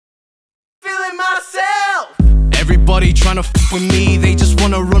Nobody tryna f with me, they just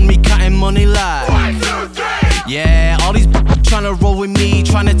wanna run me counting money like 1, 2, 3. Yeah, all these tryna roll with me,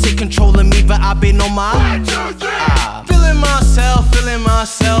 tryna take control of me, but I've been on my 1, 2, 3. Feeling myself, feeling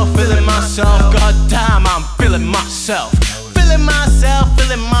myself, feeling myself. God damn, I'm feeling myself. Feeling myself,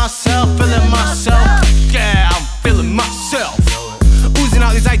 feeling myself, feeling myself. Yeah, I'm feeling myself. Oozing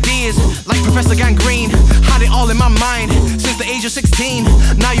out these ideas like Professor Gangrene. Had it all in my mind since the age of 16.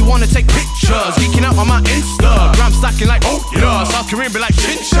 Now you wanna take pictures, geeking out on my Instagram, stacking like oh yeah, South Korean be like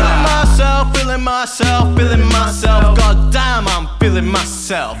chincha. Feeling myself, feeling myself, feeling myself. God damn, I'm feeling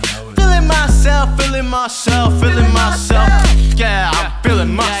myself. Feeling myself, feeling myself, feeling myself. Yeah, I'm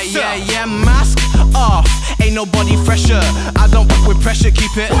feeling myself. Yeah, mask off. Ain't nobody fresher. I don't fuck with pressure,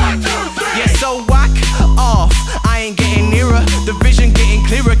 keep it. 1, 2, 3. Yeah, so whack off. I ain't getting nearer, the vision getting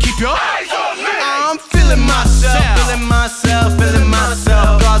clearer. Keep your Eyes on me. I'm feeling myself, feeling myself, feeling